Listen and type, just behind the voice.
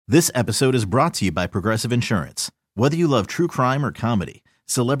This episode is brought to you by Progressive Insurance. Whether you love true crime or comedy,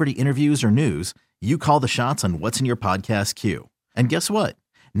 celebrity interviews or news, you call the shots on what's in your podcast queue. And guess what?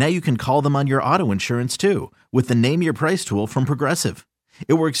 Now you can call them on your auto insurance too with the Name Your Price tool from Progressive.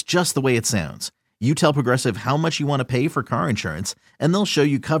 It works just the way it sounds. You tell Progressive how much you want to pay for car insurance, and they'll show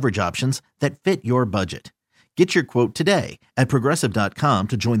you coverage options that fit your budget. Get your quote today at Progressive.com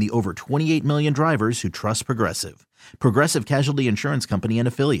to join the over 28 million drivers who trust Progressive. Progressive Casualty Insurance Company and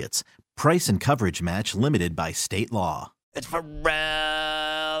Affiliates. Price and coverage match limited by state law. It's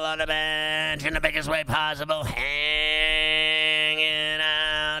Pharrell on the bench in the biggest way possible, hanging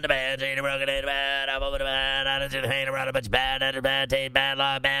out the bench, ain't a broken, ain't a bad, I'm over the bad, I don't do the pain around a bunch of bad, under bad taste, bad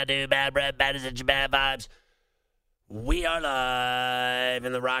luck, bad dude, bad breath, bad decision, bad vibes. We are live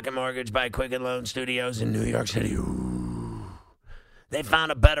in the Rocket Mortgage by Quicken Loan Studios in New York City. Ooh. They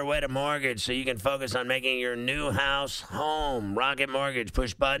found a better way to mortgage so you can focus on making your new house home. Rocket Mortgage,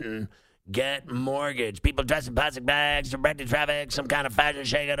 push button, get mortgage. People dressed in plastic bags, directed traffic, some kind of fashion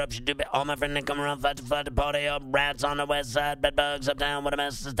shake-up should do. All my friends that come around, flood to party up, rats on the west side, bed bugs uptown, what a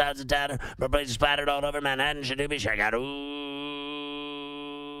mess, the tides of tatter, places splattered all over Manhattan, should do be shake out. Ooh.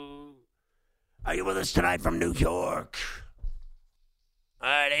 Are you with us tonight from New York? All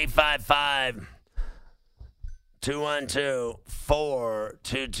right,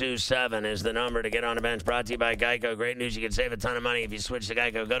 855-212-4227 is the number to get on the bench. Brought to you by Geico. Great news, you can save a ton of money if you switch to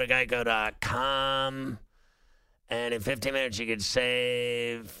Geico. Go to geico.com, and in 15 minutes you could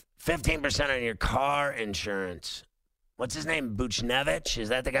save 15% on your car insurance. What's his name? Buchnevich? Is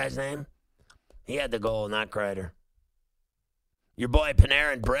that the guy's name? He had the goal, not Kreider. Your boy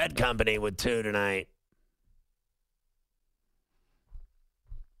Panarin Bread Company with 2 tonight.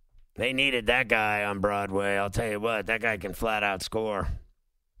 They needed that guy on Broadway. I'll tell you what, that guy can flat out score.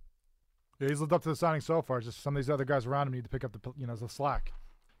 Yeah, he's lived up to the signing so far. Just some of these other guys around him need to pick up the slack.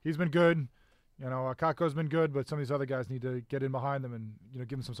 He's been good. Kakko's been good, but some of these other guys need to get in behind them and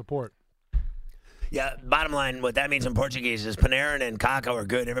give him some support. Yeah, bottom line, what that means in Portuguese is Panarin and Kakko are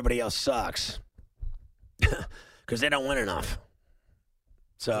good. Everybody else sucks because they don't win enough.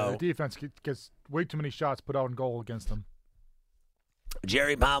 So the defense gets way too many shots put out in goal against them.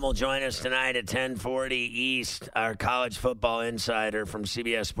 Jerry Palm will join us tonight at 10:40 East, our college football insider from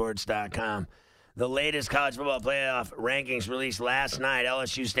CBSSports.com. The latest college football playoff rankings released last night.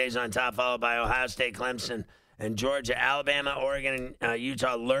 LSU stays on top, followed by Ohio State, Clemson, and Georgia. Alabama, Oregon, and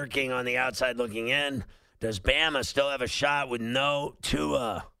Utah lurking on the outside looking in. Does Bama still have a shot with no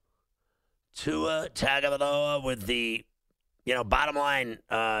Tua? Tua Tagovailoa with the, bottom line,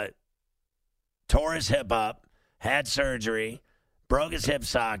 tore his hip up, had surgery, broke his hip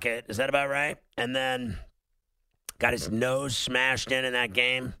socket. Is that about right? And then got his nose smashed in that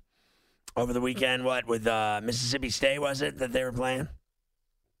game over the weekend. What, with Mississippi State, was it, that they were playing?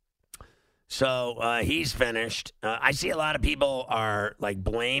 So he's finished. I see a lot of people are,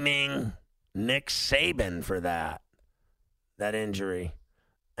 blaming Nick Saban for that injury.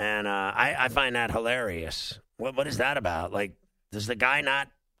 And I find that hilarious. What is that about? Does the guy not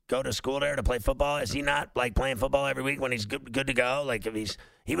go to school there to play football? Is he not playing football every week when he's good to go? If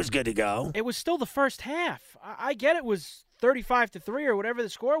he was good to go. It was still the first half. I get it was 35-3 or whatever the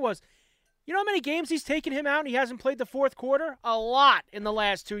score was. You know how many games he's taken him out and he hasn't played the fourth quarter? A lot in the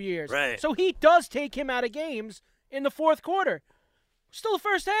last 2 years. Right. So he does take him out of games in the fourth quarter. Still the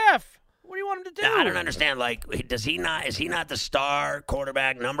first half. What do you want him to do? I don't understand. Is he not the star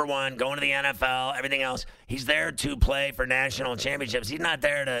quarterback, number one, going to the NFL, everything else? He's there to play for national championships. He's not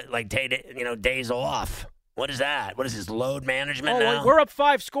there to take days off. What is that? What is his load management now? We're up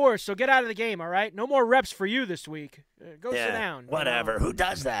 5 scores, so get out of the game, all right? No more reps for you this week. Go sit down. Whatever. Who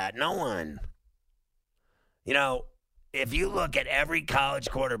does that? No one. If you look at every college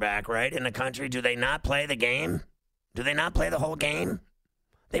quarterback, right, in the country, do they not play the game? Do they not play the whole game?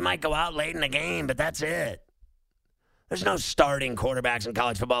 They might go out late in the game, but that's it. There's no starting quarterbacks in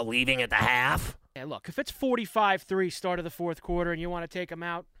college football leaving at the half. Yeah, look, if it's 45-3 start of the fourth quarter and you want to take them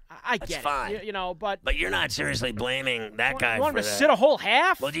out, I get it. That's fine. But you're not seriously blaming that guy for that. You want him to sit a whole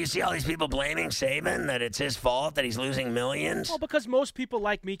half? Well, do you see all these people blaming Saban, that it's his fault that he's losing millions? Well, because most people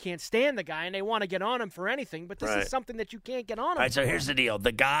like me can't stand the guy and they want to get on him for anything, but this is something that you can't get on him All right, so here's the deal.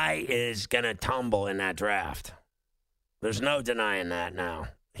 The guy is going to tumble in that draft. There's no denying that now.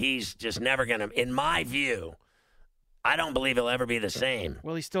 He's just never going to, in my view, I don't believe he'll ever be the same.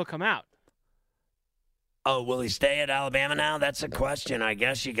 Will he still come out? Oh, will he stay at Alabama now? That's a question I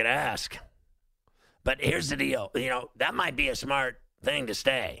guess you could ask. But here's the deal. That might be a smart thing to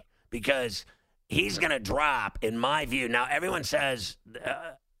stay because he's going to drop, in my view. Now, everyone says,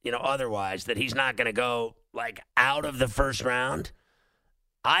 otherwise, that he's not going to go, out of the first round.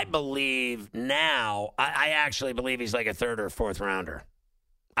 I believe now, I actually believe he's like a third or fourth rounder.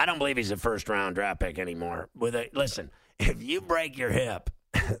 I don't believe he's a first-round draft pick anymore. Listen, if you break your hip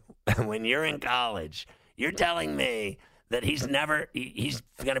when you're in college, you're telling me that he's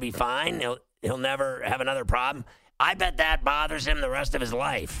going to be fine? He'll never have another problem? I bet that bothers him the rest of his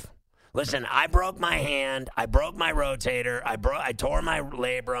life. Listen, I broke my hand. I broke my rotator. I tore my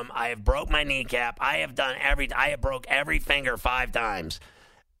labrum. I have broke my kneecap. I have broke every finger 5 times.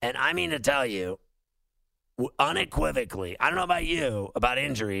 And I mean to tell you, unequivocally, I don't know about you, about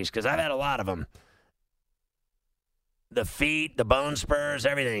injuries, because I've had a lot of them. The feet, the bone spurs,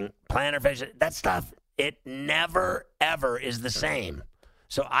 everything, plantar fascia, that stuff, it never, ever is the same.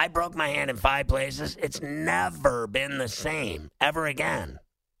 So I broke my hand in 5 places. It's never been the same ever again.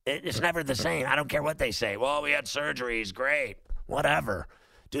 It's never the same. I don't care what they say. Well, we had surgeries. Great. Whatever.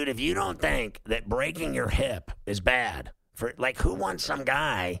 Dude, if you don't think that breaking your hip is bad, who wants some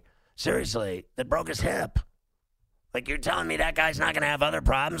guy, seriously, that broke his hip? Like, you're telling me that guy's not going to have other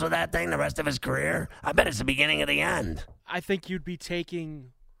problems with that thing the rest of his career? I bet it's the beginning of the end. I think you'd be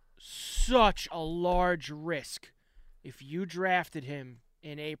taking such a large risk if you drafted him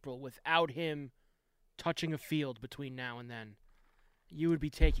in April without him touching a field between now and then. You would be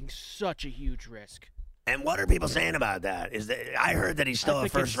taking such a huge risk. And what are people saying about that? I heard that he's still a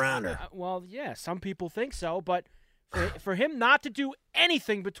first rounder. Well, yeah, some people think so, but for him not to do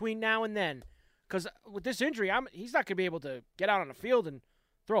anything between now and then, because with this injury, he's not going to be able to get out on the field and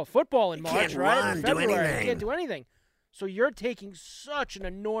throw a football in March, right? Run, in February. do anything. He can't do anything. So you're taking such an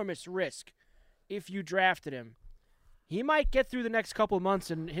enormous risk if you drafted him. He might get through the next couple of months,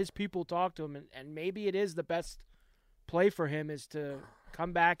 and his people talk to him, and maybe it is the best play for him is to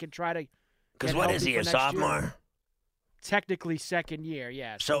come back and try to. Because what is he, a sophomore? Year. Technically second year,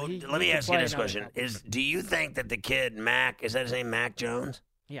 yeah. So let me ask you this question: do you think that the kid Mac, is that his name, Mac Jones?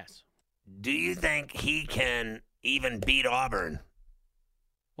 Yes. Do you think he can even beat Auburn?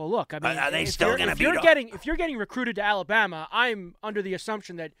 Well, look, I mean, are they still going to beat Auburn? If you're getting recruited to Alabama, I'm under the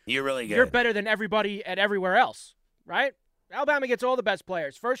assumption that you're really good. You're better than everybody at everywhere else, right? Alabama gets all the best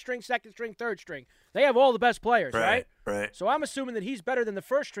players. First string, second string, third string. They have all the best players, right? Right. So I'm assuming that he's better than the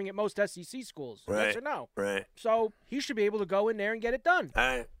first string at most SEC schools. Right. Yes or no? Right. So he should be able to go in there and get it done. All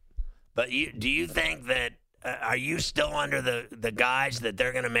right. But do you think that, are you still under the guys that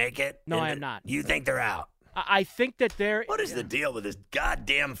they're going to make it? No, I am not. You think they're out? I think that they're. What is the deal with this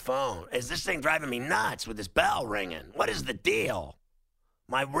goddamn phone? Is this thing driving me nuts with this bell ringing? What is the deal?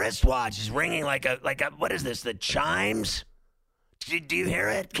 My wristwatch is ringing like a what is this, the chimes? Do you hear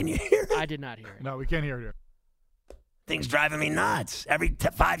it? Can you hear it? I did not hear it. No, we can't hear you. Thing's driving me nuts. Every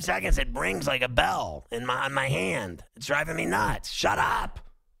 5 seconds it rings like a bell on my hand. It's driving me nuts. Shut up.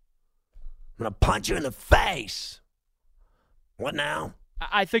 I'm going to punch you in the face. What now?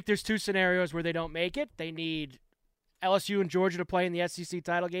 I think there's 2 scenarios where they don't make it. They need LSU and Georgia to play in the SEC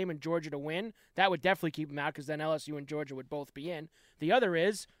title game and Georgia to win. That would definitely keep them out because then LSU and Georgia would both be in. The other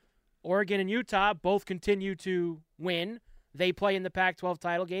is Oregon and Utah both continue to win. They play in the Pac-12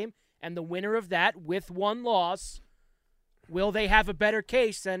 title game, and the winner of that, with 1 loss, will they have a better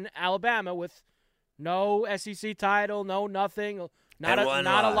case than Alabama with no SEC title, no nothing, not a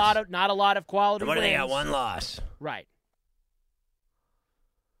lot of quality. And what do they got? wins. 1 loss. Right.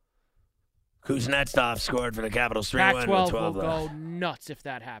 Kuznetsov scored for the Capitals 3-1 with 12 Pac-12 will go nuts if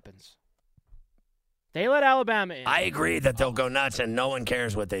that happens. They let Alabama in. I agree that they'll go nuts, and no one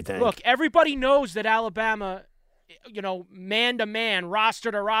cares what they think. Look, everybody knows that Alabama, man to man,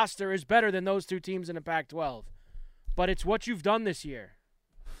 roster to roster, is better than those 2 teams in the Pac-12. But it's what you've done this year.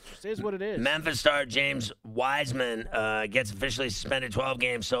 It is what it is. Memphis star James Wiseman gets officially suspended 12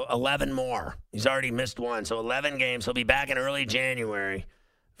 games, so 11 more. He's already missed 1, so 11 games. He'll be back in early January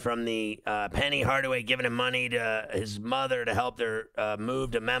from the Penny Hardaway giving him money to his mother to help their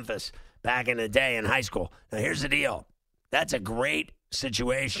move to Memphis back in the day in high school. Now, here's the deal. That's a great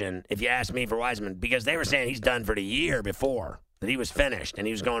situation, if you ask me, for Wiseman, because they were saying he's done for the year before, that he was finished, and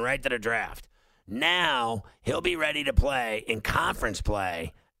he was going right to the draft. Now, he'll be ready to play in conference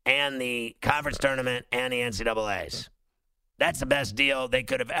play and the conference tournament and the NCAAs. That's the best deal they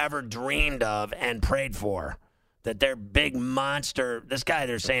could have ever dreamed of and prayed for, that their big monster, this guy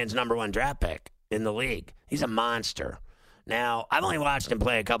they're saying is number 1 draft pick in the league. He's a monster. Now, I've only watched him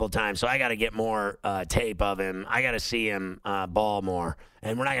play a couple times, so I got to get more tape of him. I got to see him ball more.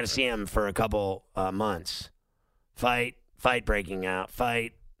 And we're not going to see him for a couple months. Fight breaking out,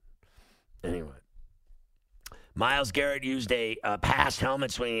 fight. Anyway. Myles Garrett used a past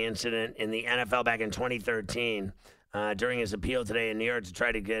helmet swinging incident in the NFL back in 2013 during his appeal today in New York to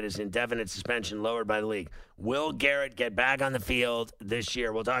try to get his indefinite suspension lowered by the league. Will Garrett get back on the field this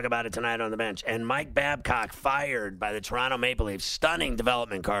year? We'll talk about it tonight on the bench. And Mike Babcock fired by the Toronto Maple Leafs. Stunning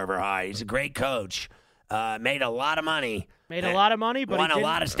development, Carver High. He's a great coach. Made a lot of money. But won a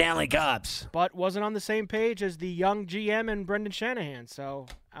lot of Stanley Cups. But wasn't on the same page as the young GM and Brendan Shanahan. So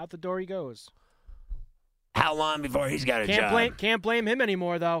out the door he goes. How long before he's got a job? Can't blame him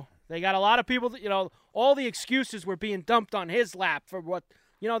anymore, though. They got a lot of people that, all the excuses were being dumped on his lap for what,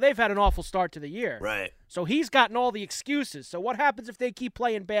 they've had an awful start to the year. Right. So he's gotten all the excuses. So what happens if they keep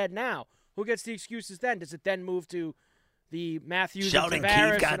playing bad now? Who gets the excuses then? Does it then move to the Matthews Sheldon and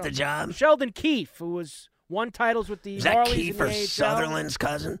Tavares? Keefe got the job? Sheldon Keefe, who won titles with the Marlies. Is that Keefe or Sutherland's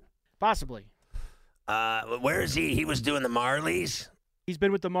cousin? Possibly. Where is he? He was doing the Marlies? He's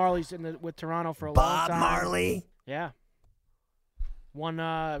been with the Marlies with Toronto for a long time. Bob Marley? Yeah. Won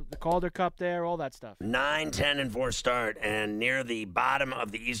the Calder Cup there, all that stuff. 9-10-4 start, and near the bottom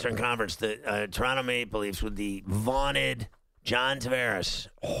of the Eastern Conference, the Toronto Maple Leafs with the vaunted John Tavares.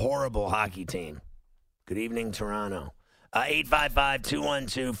 Horrible hockey team. Good evening, Toronto.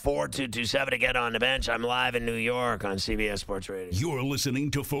 855-212-4227 to get on the bench. I'm live in New York on CBS Sports Radio. You're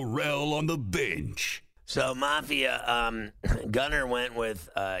listening to Pharrell on the Bench. So, Mafia, Gunner went with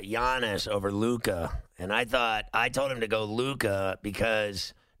Giannis over Luka, and I told him to go Luka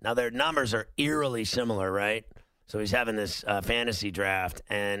because now their numbers are eerily similar, right? So he's having this fantasy draft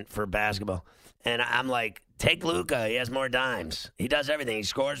and for basketball, and I'm like, take Luka. He has more dimes. He does everything. He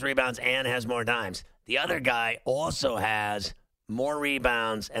scores, rebounds, and has more dimes. The other guy also has more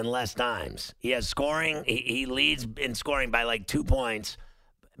rebounds and less dimes. He has scoring. He leads in scoring by like 2 points,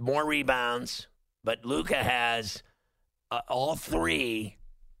 more rebounds. But Luka has all three.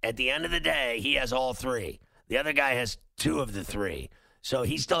 At the end of the day, he has all three. The other guy has 2 of the 3. So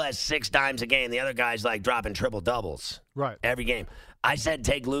he still has 6 dimes a game. The other guy's like dropping triple doubles every game. I said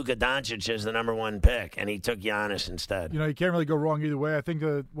take Luka Doncic as the number 1 pick, and he took Giannis instead. You can't really go wrong either way. I think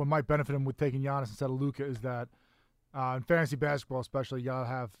what might benefit him with taking Giannis instead of Luka is that in fantasy basketball especially, you got to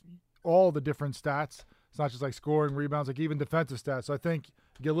have all the different stats. It's not just like scoring, rebounds, like even defensive stats. So I think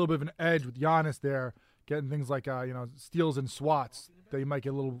you get a little bit of an edge with Giannis there, getting things like steals and swats that you might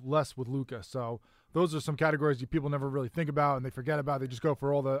get a little less with Luka. So those are some categories people never really think about and they forget about. They just go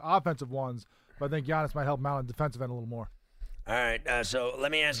for all the offensive ones. But I think Giannis might help him out on the defensive end a little more. All right, so let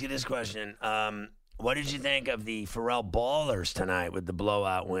me ask you this question. What did you think of the Pharrell Ballers tonight with the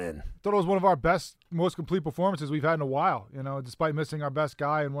blowout win? I thought it was one of our best, most complete performances we've had in a while, despite missing our best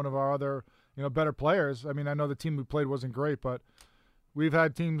guy and one of our other better players. I mean, I know the team we played wasn't great, but we've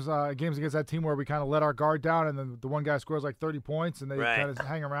had games against that team where we kind of let our guard down, and then the one guy scores like 30 points, and they kind of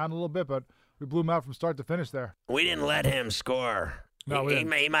hang around a little bit, but we blew him out from start to finish there. We didn't let him score. No, he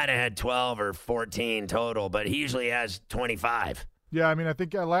might have had 12 or 14 total, but he usually has 25. Yeah, I mean, I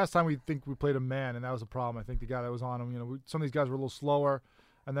think last time we played a man, and that was a problem. I think the guy that was on him, some of these guys were a little slower,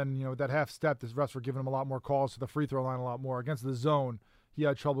 and then, with that half step, the refs were giving him a lot more calls to the free throw line a lot more. Against the zone, he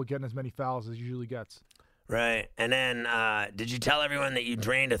had trouble getting as many fouls as he usually gets. Right. And then did you tell everyone that you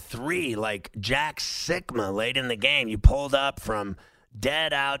drained a 3 like Jack Sikma late in the game? You pulled up from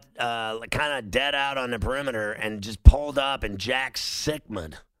dead out, kind of dead out on the perimeter and just pulled up and Jack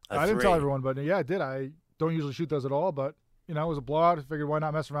Sikma'd a 3. I didn't tell everyone, but yeah, I did. I don't usually shoot those at all, but, it was a blowout. I figured why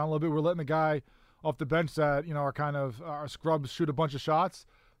not mess around a little bit. We're letting the guy off the bench that, are kind of our scrubs shoot a bunch of shots.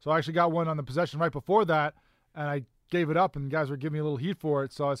 So I actually got one on the possession right before that, and I gave it up, and guys were giving me a little heat for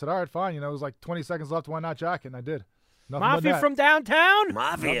it. So I said, all right, fine. It was like 20 seconds left. Why not jack it? And I did. Nothing Mafia from downtown?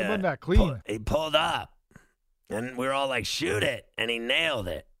 Mafia. Nothing but that. Clean. He pulled up, and we were all like, shoot it. And he nailed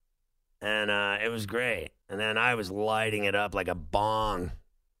it. And it was great. And then I was lighting it up like a bong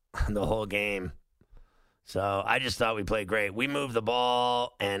the whole game. So I just thought we played great. We moved the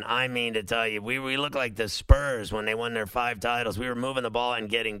ball, and I mean to tell you, we looked like the Spurs when they won their 5 titles. We were moving the ball and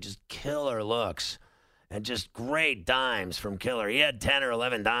getting just killer looks. And just great dimes from Killer. He had 10 or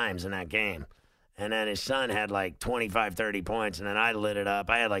 11 dimes in that game. And then his son had like 25, 30 points. And then I lit it up.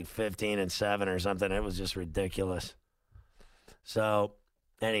 I had like 15 and 7 or something. It was just ridiculous. So,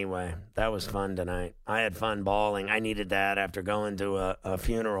 anyway, that was fun tonight. I had fun balling. I needed that after going to a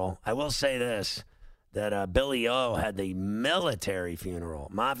funeral. I will say this, that Billy O had the military funeral.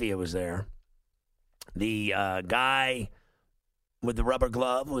 Mafia was there. The guy with the rubber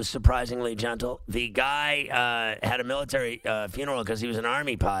glove was surprisingly gentle. The guy had a military funeral because he was an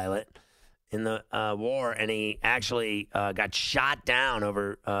Army pilot in the war, and he actually got shot down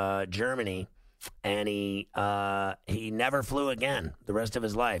over Germany, and he never flew again the rest of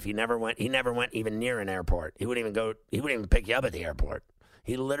his life. He never went even near an airport. He wouldn't even pick you up at the airport.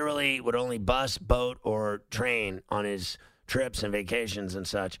 He literally would only bus, boat, or train on his trips and vacations and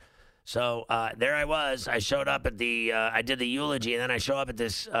such. So there I was. I showed up at I did the eulogy, and then I show up at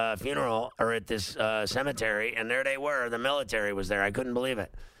this funeral or at this cemetery, and there they were. The military was there. I couldn't believe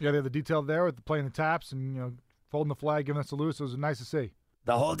it. Yeah, they had the detail there with playing the taps and folding the flag, giving us a salute. So it was nice to see.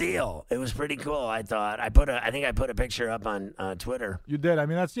 The whole deal. It was pretty cool, I thought. I think I put a picture up on Twitter. You did. I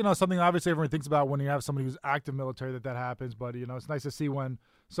mean, that's something obviously everyone thinks about when you have somebody who's active military that happens. But it's nice to see when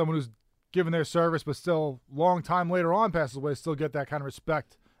someone who's given their service but still long time later on passes away still get that kind of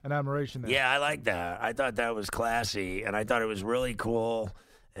respect and admiration there. Yeah, I like that. I thought that was classy, and I thought it was really cool,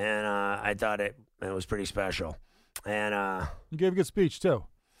 and I thought it was pretty special. And you gave a good speech too.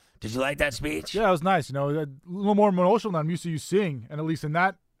 Did you like that speech? Yeah, it was nice. A little more emotional than I'm used to you seeing, and at least in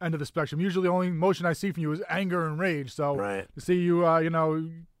that end of the spectrum. Usually, the only emotion I see from you is anger and rage. So right. To see you,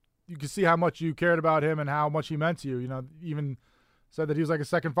 you can see how much you cared about him and how much he meant to you. Even said that he was like a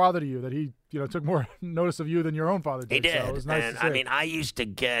second father to you. That he, took more notice of you than your own father did. He did. So it was nice and to see. I mean, I used to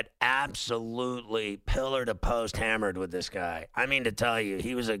get absolutely pillar to post hammered with this guy. I mean, to tell you,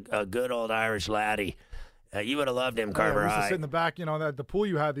 he was a good old Irish laddie. You would have loved him, Carver High. High. Used to sit in the back, the pool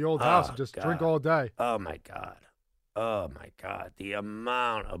you had, the old house, and just drink all day. Oh my God. The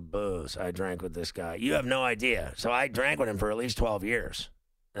amount of booze I drank with this guy. You have no idea. So I drank with him for at least 12 years.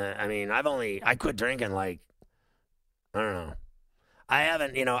 I quit drinking I don't know. I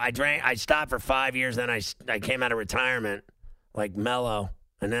haven't, I stopped for 5 years. Then I came out of retirement like mellow.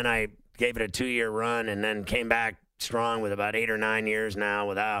 And then I gave it a 2-year run and then came back strong with about 8 or 9 years now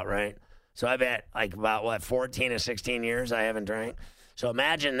without, right? So I've had about 14 or 16 years I haven't drank. So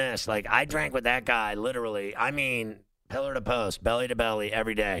imagine this. I drank with that guy literally, pillar to post, belly to belly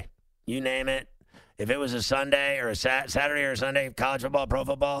every day. You name it. If it was a Sunday or a Saturday or a Sunday, college football, pro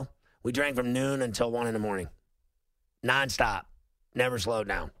football, we drank from noon until 1 in the morning. Nonstop. Never slowed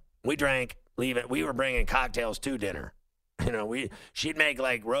down. We drank, leave it. We were bringing cocktails to dinner. She'd make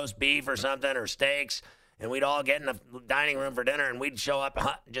roast beef or something or steaks, and we'd all get in the dining room for dinner, and we'd show up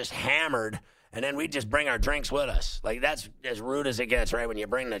just hammered, and then we'd just bring our drinks with us. That's as rude as it gets, right? When you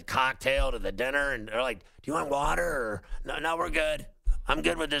bring the cocktail to the dinner, and they're like, do you want water? Or no, we're good. I'm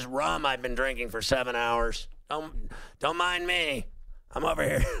good with this rum I've been drinking for 7 hours. Don't mind me. I'm over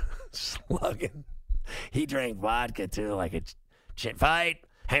here slugging. He drank vodka, too, like a fight.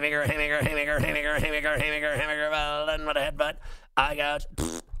 Haymaker, well done with a headbutt. Eye gouge.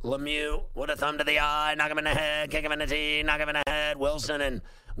 Lemieux with a thumb to the eye, knock him in the head, kick him in the teeth, knock him in the head. Wilson and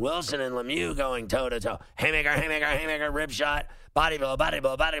Lemieux going toe to toe. Haymaker, rib shot, body blow,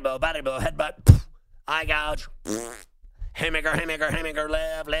 headbutt, eye gouge. Haymaker,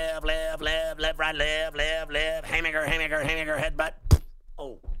 left, right, left. Haymaker, headbutt.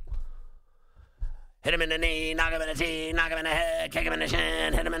 Oh. Hit him in the knee, knock him in the teeth, knock him in the head, kick him in the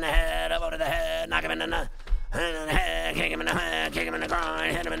shin, hit him in the head, elbow to the head, knock him in the head, kick him in the head, kick him in the groin,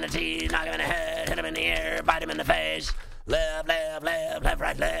 hit him in the teeth, knock him in the head, hit him in the ear, bite him in the face, left,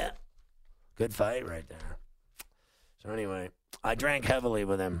 right, left. Good fight right there. So anyway, I drank heavily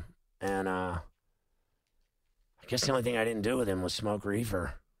with him, and I guess the only thing I didn't do with him was smoke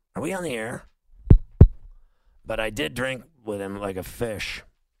reefer. Are we on the air? But I did drink with him like a fish,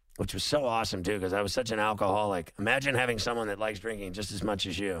 which was so awesome, too, because I was such an alcoholic. Imagine having someone that likes drinking just as much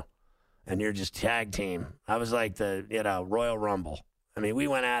as you, and you're just tag team. I was like the, Royal Rumble. I mean, we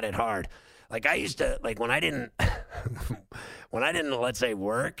went at it hard. I used to, when I didn't, let's say,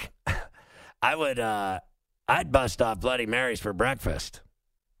 work, I'd bust off Bloody Marys for breakfast.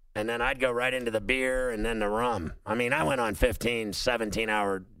 And then I'd go right into the beer and then the rum. I mean, I went on 15,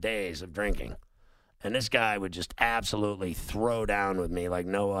 17-hour days of drinking. And this guy would just absolutely throw down with me like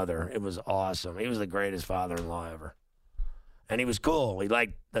no other. It was awesome. He was the greatest father-in-law ever. And he was cool. He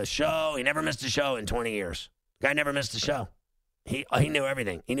liked the show. He never missed a show in 20 years. The guy never missed a show. He knew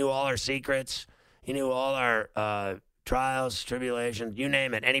everything. He knew all our secrets. He knew all our trials, tribulations, you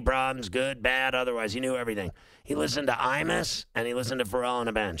name it. Any problems, good, bad, otherwise. He knew everything. He listened to Imus, and he listened to Pharrell on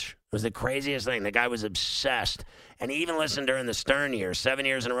the Bench. It was the craziest thing. The guy was obsessed. And he even listened during the Stern years, 7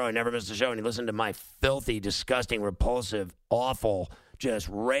 years in a row. He never missed a show. And he listened to my filthy, disgusting, repulsive, awful, just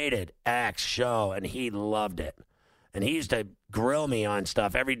rated X show. And he loved it. And he used to grill me on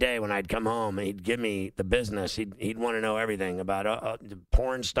stuff every day when I'd come home. And he'd give me the business. He'd want to know everything about the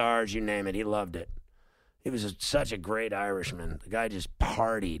porn stars, you name it. He loved it. He was such a great Irishman. The guy just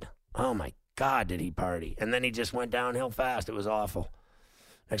partied. Oh, my God, did he party. And then he just went downhill fast. It was awful.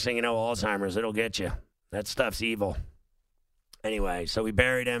 Next thing you know, Alzheimer's, it'll get you. That stuff's evil. Anyway, so we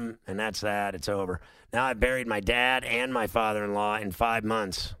buried him, and that's that. It's over. Now I buried my dad and my father-in-law in 5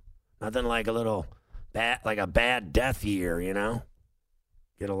 months. Nothing like a bad death year,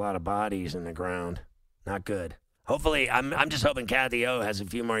 Get a lot of bodies in the ground. Not good. Hopefully, I'm just hoping Kathy O has a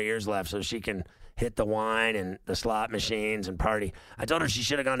few more years left so she can hit the wine and the slot machines and party. I told her she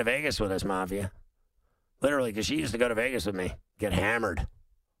should have gone to Vegas with us, Mafia. Literally, because she used to go to Vegas with me, get hammered.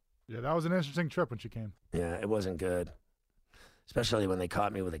 Yeah, that was an interesting trip when she came. Yeah, it wasn't good. Especially when they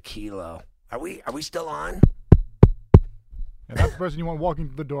caught me with a kilo. Are we still on? And that's the person you want walking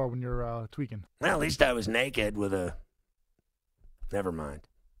through the door when you're tweaking. Well, at least I was naked with a... Never mind.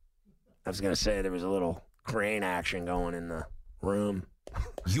 I was going to say there was a little crane action going in the room.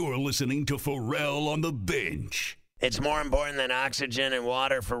 You're listening to Pharrell on the Bench. It's more important than oxygen and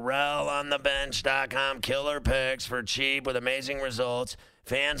water. PharrellOnTheBench.com. Killer picks for cheap with amazing results.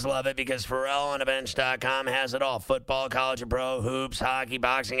 Fans love it because PharrellOnTheBench.com has it all. Football, college and pro, hoops, hockey,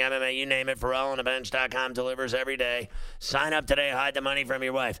 boxing, MMA, you name it. PharrellOnTheBench.com delivers every day. Sign up today. Hide the money from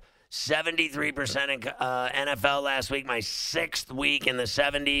your wife. 73% in NFL last week, my 6th week in the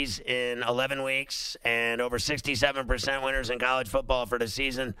 70s in 11 weeks, and over 67% winners in college football for the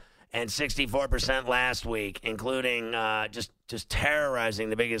season, and 64% last week, including just terrorizing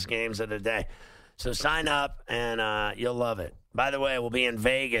the biggest games of the day. So sign up, and you'll love it. By the way, we'll be in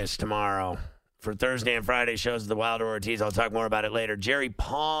Vegas tomorrow for Thursday and Friday shows of the Wilder Ortiz. I'll talk more about it later. Jerry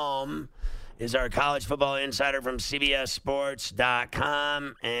Palm is our college football insider from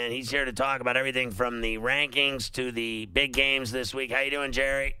CBSSports.com, and he's here to talk about everything from the rankings to the big games this week. How you doing,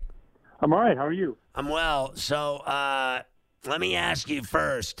 Jerry? I'm all right. How are you? I'm well. So let me ask you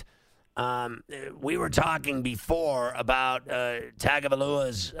first. We were talking before about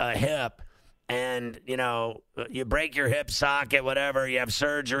Tagovailoa's hip, and, you know, you break your hip socket, whatever, you have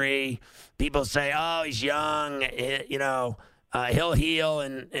surgery. People say, oh, he's young, you know. He'll heal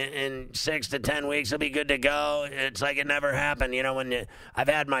in 6 to 10 weeks. He'll be good to go. It's like it never happened. You know, I've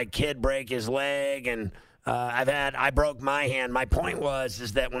had my kid break his leg, and I broke my hand. My point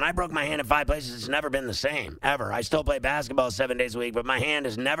is that when I broke my hand in 5 places, it's never been the same, ever. I still play basketball 7 days a week, but my hand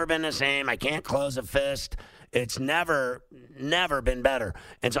has never been the same. I can't close a fist. It's never been better.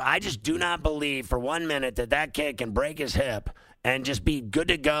 And so I just do not believe for 1 minute that kid can break his hip and just be good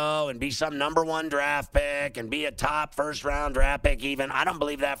to go and be some number 1 draft pick and be a top first-round draft pick even. I don't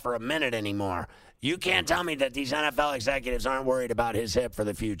believe that for a minute anymore. You can't tell me that these NFL executives aren't worried about his hip for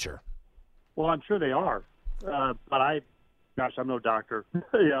the future. Well, I'm sure they are. But I'm no doctor.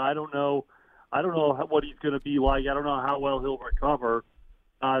 I don't know what he's going to be like. I don't know how well he'll recover.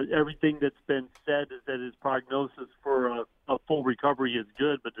 Everything that's been said is that his prognosis for a full recovery is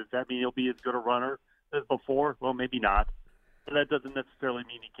good, but does that mean he'll be as good a runner as before? Well, maybe not. And that doesn't necessarily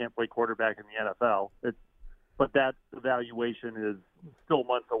mean he can't play quarterback in the NFL. But that evaluation is still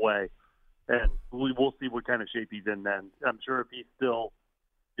months away, and we'll see what kind of shape he's in then. I'm sure if he's still,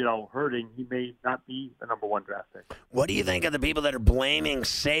 hurting, he may not be a number 1 draft pick. What do you think of the people that are blaming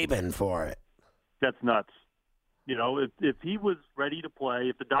Saban for it? That's nuts. If he was ready to play,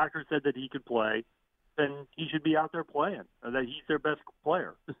 if the doctor said that he could play, then he should be out there playing. That he's their best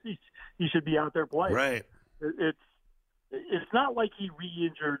player. He should be out there playing. Right. It's not like he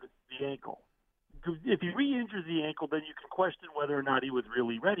re-injured the ankle. If he re-injures the ankle, then you can question whether or not he was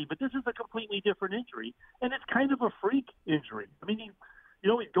really ready. But this is a completely different injury, and it's kind of a freak injury. I mean, he's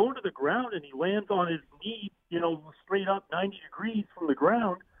going to the ground, and he lands on his knee, straight up 90 degrees from the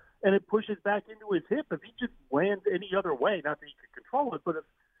ground, and it pushes back into his hip. If he just lands any other way, not that he can control it, but if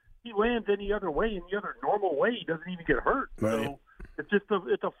he lands any other way, any other normal way, he doesn't even get hurt. Right. So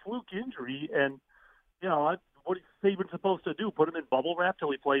it's a fluke injury, and, what is Saban supposed to do? Put him in bubble wrap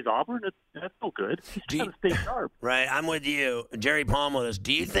till he plays Auburn? That's no good. He's got to stay sharp. Right, I'm with you. Jerry Palm with us.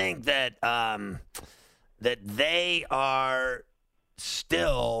 Do you think that that they are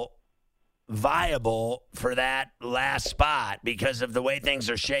still viable for that last spot because of the way things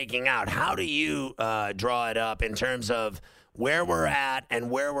are shaking out? How do you draw it up in terms of where we're at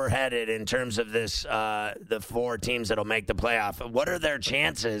and where we're headed in terms of this, the 4 teams that'll make the playoff? What are their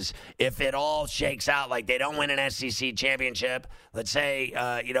chances if it all shakes out like they don't win an SEC championship? Let's say,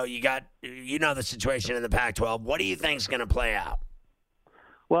 you got the situation in the Pac-12. What do you think is going to play out?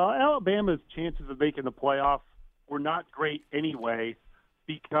 Well, Alabama's chances of making the playoff were not great anyway,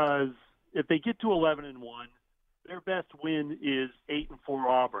 because if they get to 11-1, their best win is 8-4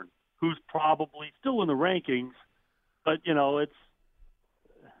 Auburn, who's probably still in the rankings. But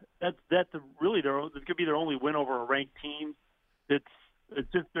that's really it's going to be their only win over a ranked team. It's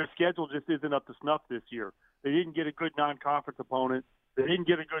just their schedule just isn't up to snuff this year. They didn't get a good non-conference opponent. They didn't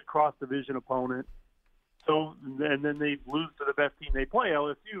get a good cross-division opponent. So and then they lose to the best team they play,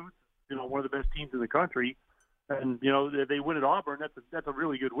 LSU. One of the best teams in the country. And if they win at Auburn, that's a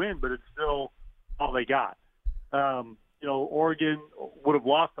really good win, but it's still all they got. Oregon would have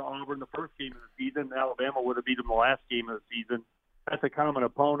lost to Auburn the first game of the season. Alabama would have beat them the last game of the season. That's a common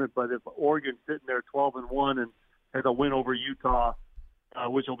opponent, but if Oregon's sitting there 12-1 and has a win over Utah,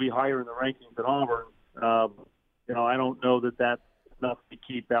 which will be higher in the rankings than Auburn, I don't know that that's enough to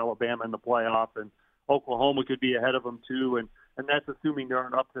keep Alabama in the playoff. And Oklahoma could be ahead of them too, and that's assuming there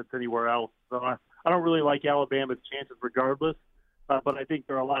aren't upsets anywhere else. So I don't really like Alabama's chances regardless. But I think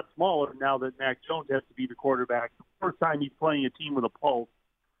they're a lot smaller now that Mac Jones has to be the quarterback. The first time he's playing a team with a pulse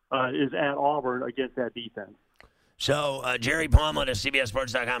is at Auburn against that defense. So, Jerry Palmer to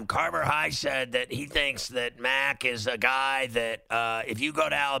CBSSports.com. Carver High said that he thinks that Mac is a guy that if you go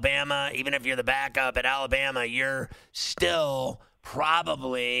to Alabama, even if you're the backup at Alabama, you're still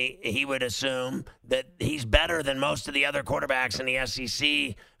probably, he would assume, that he's better than most of the other quarterbacks in the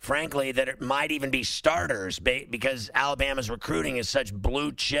SEC, frankly, that it might even be starters because Alabama's recruiting is such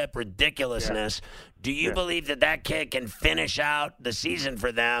blue-chip ridiculousness. Yeah. Do you believe that kid can finish out the season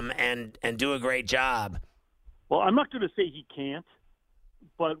for them and do a great job? Well, I'm not going to say he can't,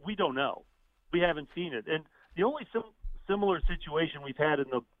 but we don't know. We haven't seen it. And the only similar situation we've had in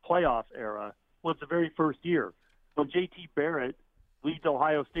the playoff era was the very first year. So J.T. Barrett leads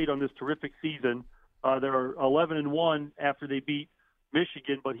Ohio State on this terrific season. They're 11-1 after they beat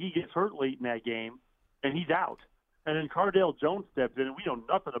Michigan, but he gets hurt late in that game, and he's out. And then Cardale Jones steps in, and we know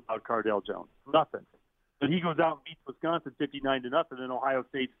nothing about Cardale Jones, nothing. But he goes out and beats Wisconsin 59-0, and Ohio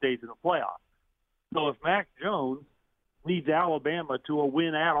State stays in the playoff. So if Mac Jones leads Alabama to a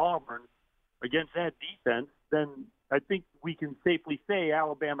win at Auburn against that defense, then I think we can safely say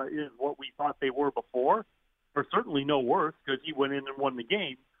Alabama is what we thought they were before, or certainly no worse because he went in and won the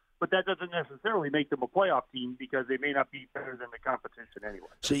game. But that doesn't necessarily make them a playoff team because they may not be better than the competition anyway.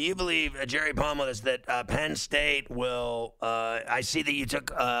 So you believe, Jerry Palmer, that Penn State will I see that you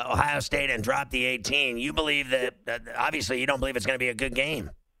took Ohio State and dropped the 18. You believe that obviously you don't believe it's going to be a good game.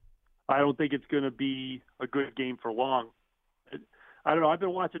 I don't think it's going to be a good game for long. I don't know. I've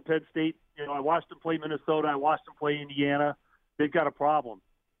been watching Penn State. I watched them play Minnesota. I watched them play Indiana. They've got a problem.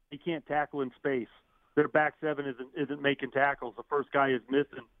 They can't tackle in space. Their back seven isn't making tackles. The first guy is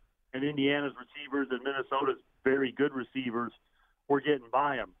missing. And Indiana's receivers and Minnesota's very good receivers were getting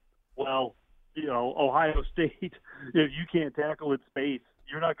by them. Well, Ohio State, if you can't tackle in space,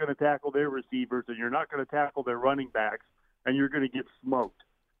 you're not going to tackle their receivers, and you're not going to tackle their running backs, and you're going to get smoked.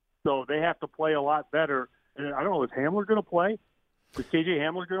 So they have to play a lot better. And I don't know, is Hamler going to play? Is KJ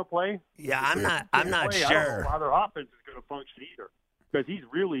Hamler going to play? Yeah, I'm not sure. I don't know how their offense is going to function either because he's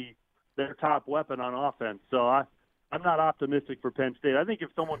really their top weapon on offense. So I'm not optimistic for Penn State. I think if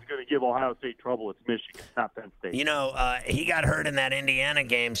someone's going to give Ohio State trouble, it's Michigan, not Penn State. He got hurt in that Indiana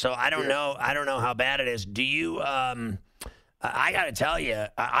game, so I don't know. I don't know how bad it is. Do you? I got to tell you,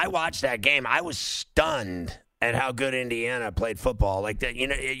 I watched that game. I was stunned at how good Indiana played football. Like that,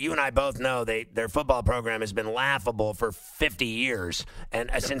 you and I both know their football program has been laughable for 50 years. And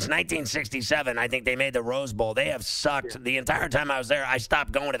since 1967, I think they made the Rose Bowl. They have sucked the entire time I was there. I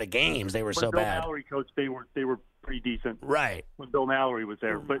stopped going to the games. They were so bad. Bill Mallory coach, they were pretty decent. Right. When Bill Mallory was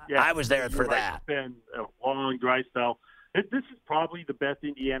there. But yeah, I was there for that. It's been a long, dry spell. This is probably the best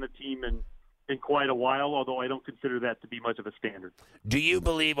Indiana team in quite a while, although I don't consider that to be much of a standard. Do you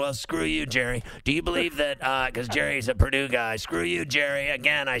believe, well, screw you, Jerry. Do you believe that, because Jerry's a Purdue guy, screw you, Jerry,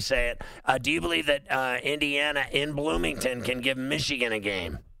 again, I say it. Do you believe that Indiana in Bloomington can give Michigan a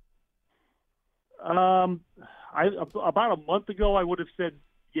game? About a month ago, I would have said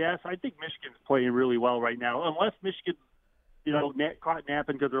yes. I think Michigan's playing really well right now, unless Michigan, caught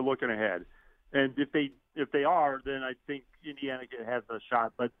napping because they're looking ahead. And if they are, then I think Indiana has a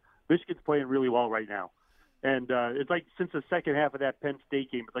shot. But Michigan's playing really well right now. And it's like since the second half of that Penn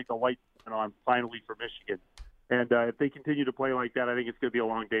State game, it's like the lights went on finally for Michigan. And if they continue to play like that, I think it's going to be a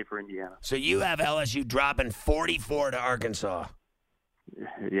long day for Indiana. So you have LSU dropping 44 to Arkansas.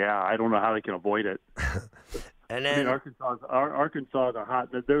 Yeah, I don't know how they can avoid it. And then Arkansas is a hot.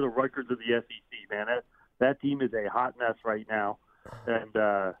 They're the Rutgers of the SEC, man. That team is a hot mess right now. And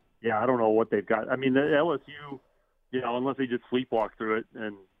I don't know what they've got. I mean, the LSU, unless they just sleepwalk through it,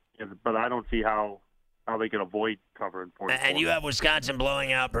 but I don't see how they can avoid covering 44. And you have Wisconsin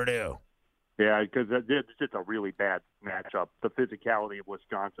blowing out Purdue. Yeah, because it's just a really bad matchup. The physicality of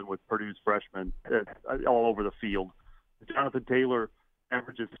Wisconsin with Purdue's freshmen all over the field. Jonathan Taylor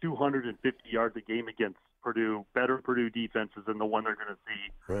averages 250 yards a game against Purdue. Better Purdue defenses than the one they're going to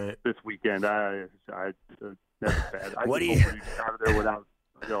see this weekend. That's bad. I what do you you out of there without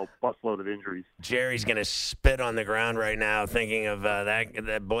busload of injuries? Jerry's going to spit on the ground right now, thinking of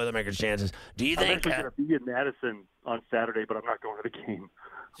that Boilermakers chances. Do you think I'm actually going to be in Madison on Saturday, but I'm not going to the game.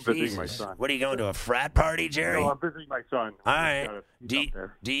 visiting my Jesus. son. What are you going to, a frat party, Jerry? No, I'm visiting my son. All right. He's up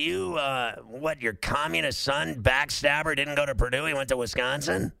there. Do you, what, your communist son, backstabber, didn't go to Purdue? He went to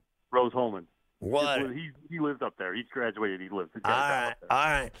Wisconsin? Rose Holman. What? He lives up there. He's graduated. He lives. All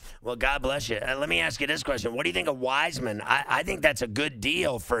right. Well, God bless you. Let me ask you this question. What do you think of Wiseman? I think that's a good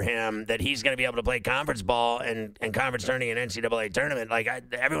deal for him that he's going to be able to play conference ball and conference tourney and NCAA tournament. Like,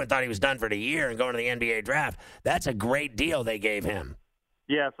 everyone thought he was done for the year and going to the NBA draft. That's a great deal they gave him.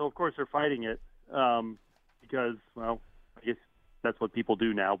 Yeah, so, of course, they're fighting it because, well, I guess that's what people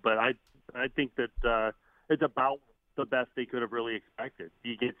do now. But I think that it's about the best they could have really expected.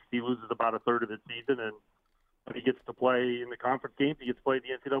 He loses about a third of his season, and when he gets to play in the conference games, he gets to play in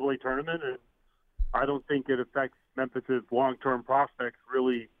the NCAA tournament, and I don't think it affects Memphis's long-term prospects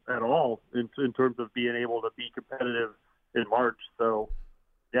really at all in terms of being able to be competitive in March. So,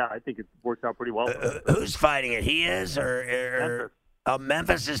 yeah, I think it works out pretty well. Who's fighting it? He is, or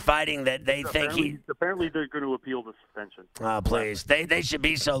Memphis is fighting that they think he. Apparently, they're going to appeal the suspension. Oh, please! They should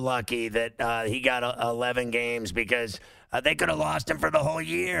be so lucky that he got 11 games because they could have lost him for the whole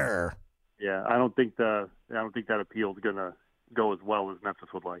year. Yeah, I don't think that appeal is going to go as well as Memphis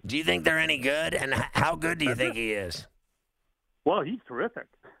would like. Do you think they're any good? And how good do you think he is? Well, he's terrific.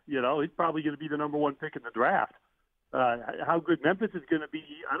 You know, he's probably going to be the number one pick in the draft. How good Memphis is going to be,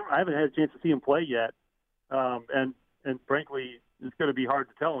 I haven't had a chance to see him play yet, and frankly, it's going to be hard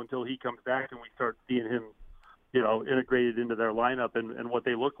to tell until he comes back and we start seeing him, you know, integrated into their lineup and what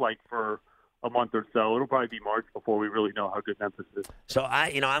they look like for a month or so. It'll probably be March before we really know how good Memphis is. So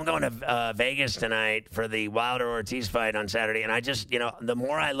I'm going to Vegas tonight for the Wilder-Ortiz fight on Saturday, and I just, the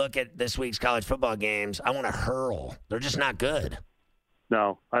more I look at this week's college football games, I want to hurl. They're just not good.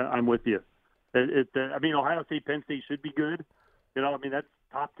 No, I'm with you. Ohio State, Penn State should be good. That's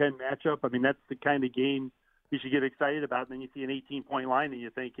top 10 matchup. That's the kind of game you should get excited about. And then you see an 18-point line and you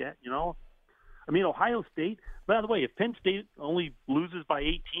think, Ohio State, by the way, if Penn State only loses by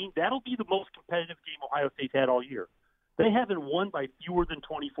 18, that'll be the most competitive game Ohio State's had all year. They haven't won by fewer than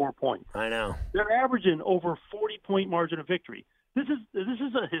 24 points. I know. They're averaging over 40-point margin of victory. This is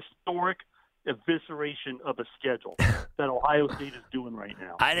a historic evisceration of a schedule that Ohio State is doing right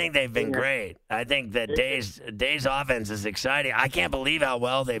now. I think they've been great. I think that Day's offense is exciting. I can't believe how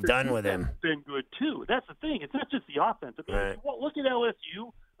well they've done with him. Been good too. That's the thing. It's not just the offense. Right. Look at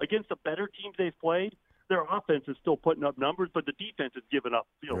LSU against the better teams they've played. Their offense is still putting up numbers, but the defense is giving up.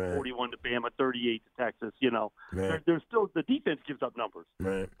 41 to Bama, 38 to Texas. Right. There's still the defense gives up numbers.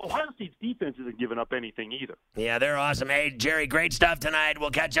 Right. Ohio State's defense isn't giving up anything either. Yeah, they're awesome. Hey, Jerry, great stuff tonight.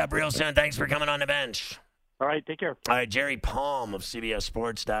 We'll catch up real soon. Thanks for coming on the bench. All right, take care. All right, Jerry Palm of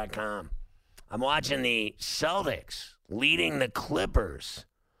CBSSports.com. I'm watching the Celtics leading the Clippers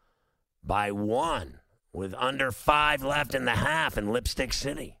by 1 with under 5 left in the half in Lipstick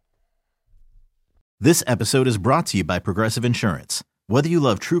City. This episode is brought to you by Progressive Insurance. Whether you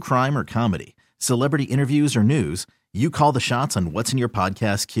love true crime or comedy, celebrity interviews or news, you call the shots on what's in your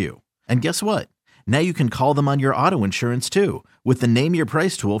podcast queue. And guess what? Now you can call them on your auto insurance too with the Name Your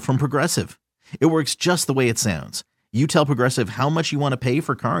Price tool from Progressive. It works just the way it sounds. You tell Progressive how much you want to pay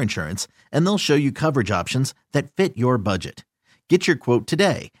for car insurance, and they'll show you coverage options that fit your budget. Get your quote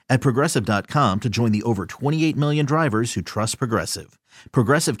today at Progressive.com to join the over 28 million drivers who trust Progressive.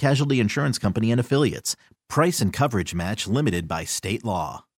 Progressive Casualty Insurance Company and Affiliates. Price and coverage match limited by state law.